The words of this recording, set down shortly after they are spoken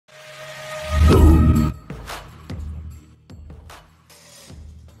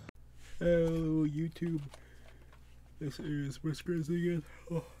YouTube. This is Whispers again.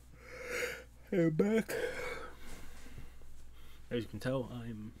 Oh, I'm back. As you can tell,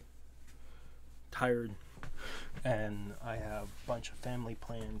 I'm tired and I have a bunch of family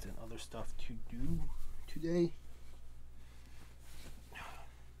plans and other stuff to do today.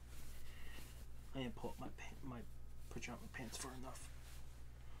 I didn't pull up my pajama pants far enough,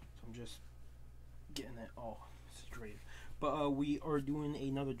 so I'm just getting it all straight. But we are doing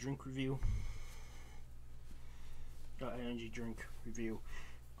another drink review, energy drink review.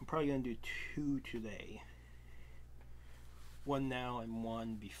 I'm probably gonna do 2 today. One now and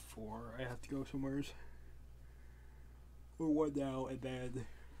one before I have to go somewhere. Or one now and then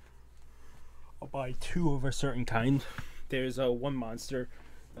I'll buy 2 of a certain kind. There's one Monster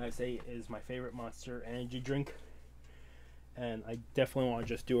that I say is my favorite Monster energy drink, and I definitely want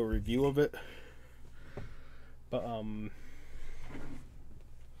to just do a review of it. But I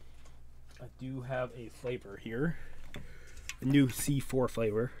do have a flavor here, a new C4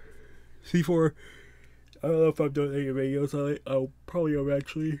 flavor. C4, I don't know if I've done any videos on it. I'll probably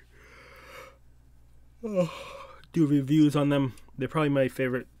eventually do reviews on them. They're probably my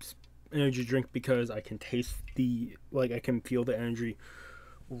favorite energy drink because I can taste I can feel the energy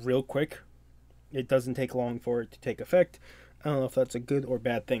real quick. It doesn't take long for it to take effect. I don't know if that's a good or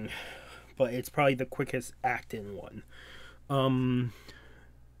bad thing, but it's probably the quickest acting one.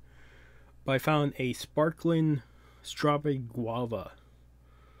 But I found a sparkling strawberry guava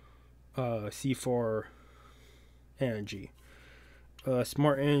C4 energy.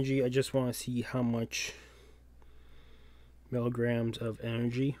 Smart energy. I just want to see how much milligrams of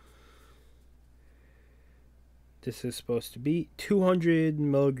energy this is supposed to be. 200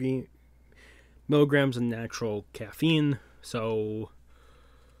 milligrams of natural caffeine, so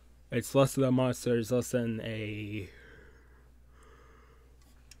it's less than a Monster. It's less than a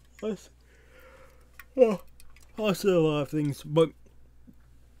less than a lot of things, but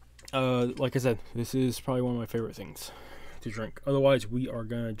like I said, this is probably one of my favorite things to drink. Otherwise, we are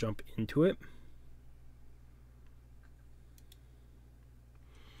gonna jump into it.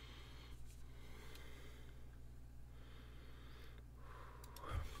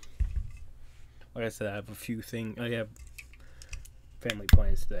 Like I said, I have a few things. I have family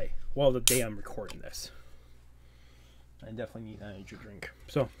plans today. Well, the day I'm recording this, I definitely need an energy drink.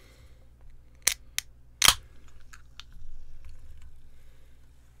 So,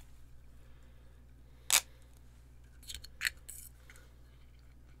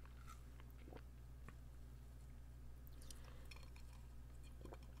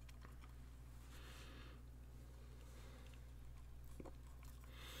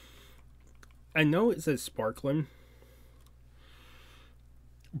 I know it says sparkling,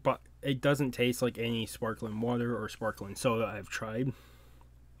 but it doesn't taste like any sparkling water or sparkling soda I've tried.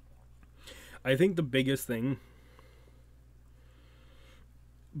 I think the biggest thing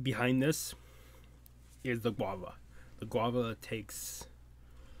behind this is the guava. The guava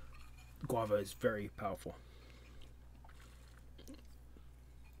is very powerful.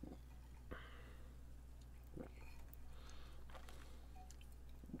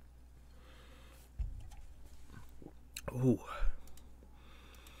 Ooh.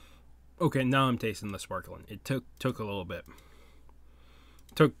 Okay, now I'm tasting the sparkling. It took a little bit.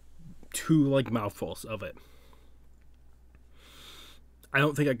 Took 2 mouthfuls of it. I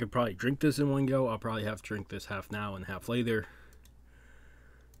don't think I could probably drink this in one go. I'll probably have to drink this half now and half later.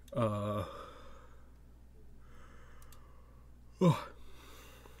 But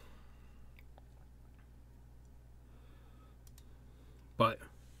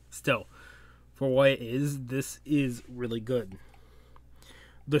still, for what it is, this is really good.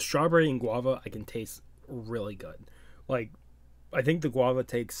 The strawberry and guava I can taste really good. Like, I think the guava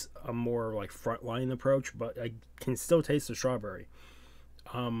takes a more frontline approach, but I can still taste the strawberry.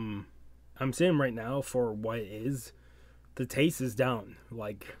 I'm saying right now, for what it is, the taste is down.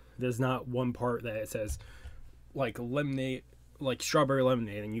 There's not one part that it says lemonade, strawberry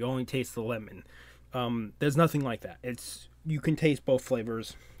lemonade, and you only taste the lemon. There's nothing like that. You can taste both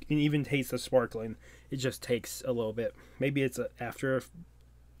flavors. You can even taste the sparkling. It just takes a little bit. Maybe it's an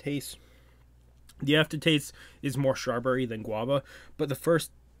aftertaste. The aftertaste is more strawberry than guava, but the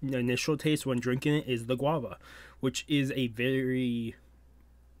first initial taste when drinking it is the guava, which is a very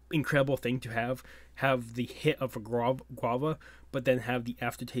incredible thing to have the hit of a guava, but then have the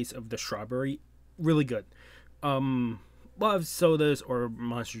aftertaste of the strawberry. Really good. A lot of sodas or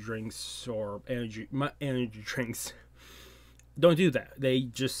Monster drinks or energy drinks don't do that. They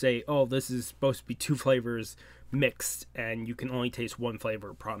just say, oh, this is supposed to be 2 flavors mixed, and you can only taste one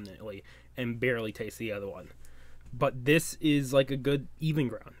flavor prominently and barely taste the other one. But this is a good even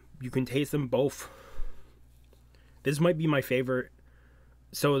ground. You can taste them both. This might be my favorite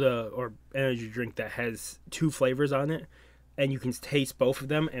soda or energy drink that has 2 flavors on it, and you can taste both of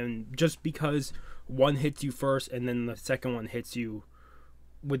them, and just because one hits you first and then the second one hits you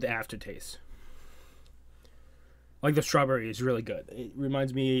with the aftertaste. Like the strawberry is really good. It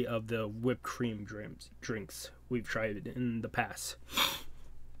reminds me of the whipped cream drinks we've tried in the past.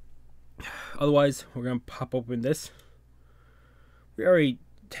 Otherwise, we're going to pop open this. We already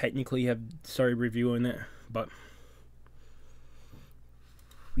technically have started reviewing it, but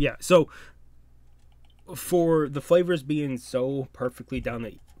yeah, so for the flavors being so perfectly down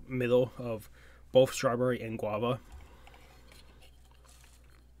the middle of both strawberry and guava,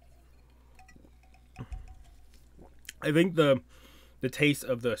 I think the taste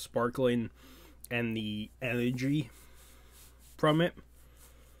of the sparkling and the energy from it,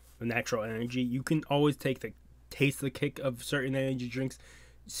 the natural energy, you can always taste the kick of certain energy drinks.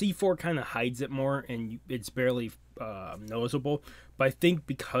 C4 kind of hides it more, and it's barely noticeable. But I think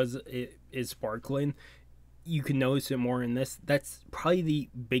because it is sparkling, you can notice it more in this. That's probably the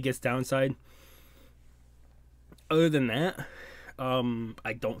biggest downside. Other than that,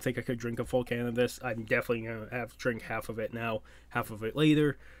 I don't think I could drink a full can of this. I'm definitely going to have to drink half of it now, half of it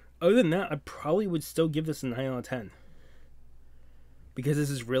later. Other than that, I probably would still give this a 9 out of 10. Because this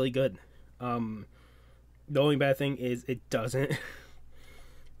is really good. The only bad thing is it doesn't.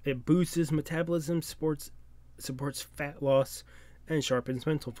 It boosts metabolism, supports fat loss, and sharpens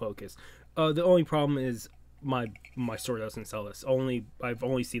mental focus. The only problem is my store doesn't sell this. I've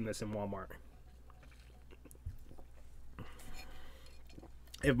only seen this in Walmart.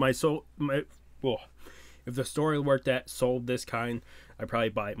 If if the store I worked at sold this kind, I'd probably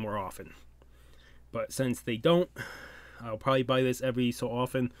buy it more often. But since they don't, I'll probably buy this every so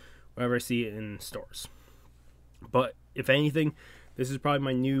often whenever I see it in stores. But if anything, this is probably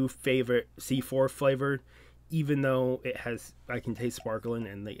my new favorite C4 flavor, even though I can taste sparkling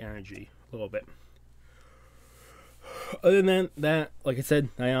and the energy a little bit. Other than that, like I said,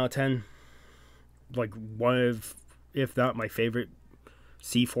 9 out of 10. Like one of, if not my favorite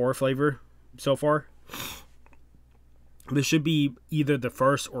C4 flavor so far. This should be either the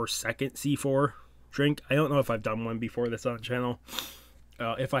first or second C4 drink. I don't know if I've done one before this on the channel.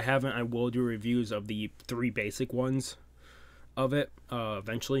 If I haven't, I will do reviews of the 3 basic ones of it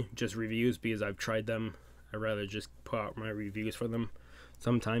eventually. Just reviews, because I've tried them. I'd rather just put out my reviews for them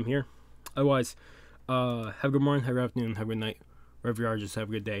sometime here. Otherwise, have a good morning, have a good afternoon, have a good night. Wherever you are, just have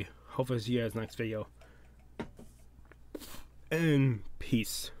a good day. Hopefully see you guys next video. And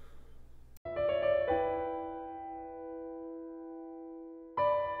peace.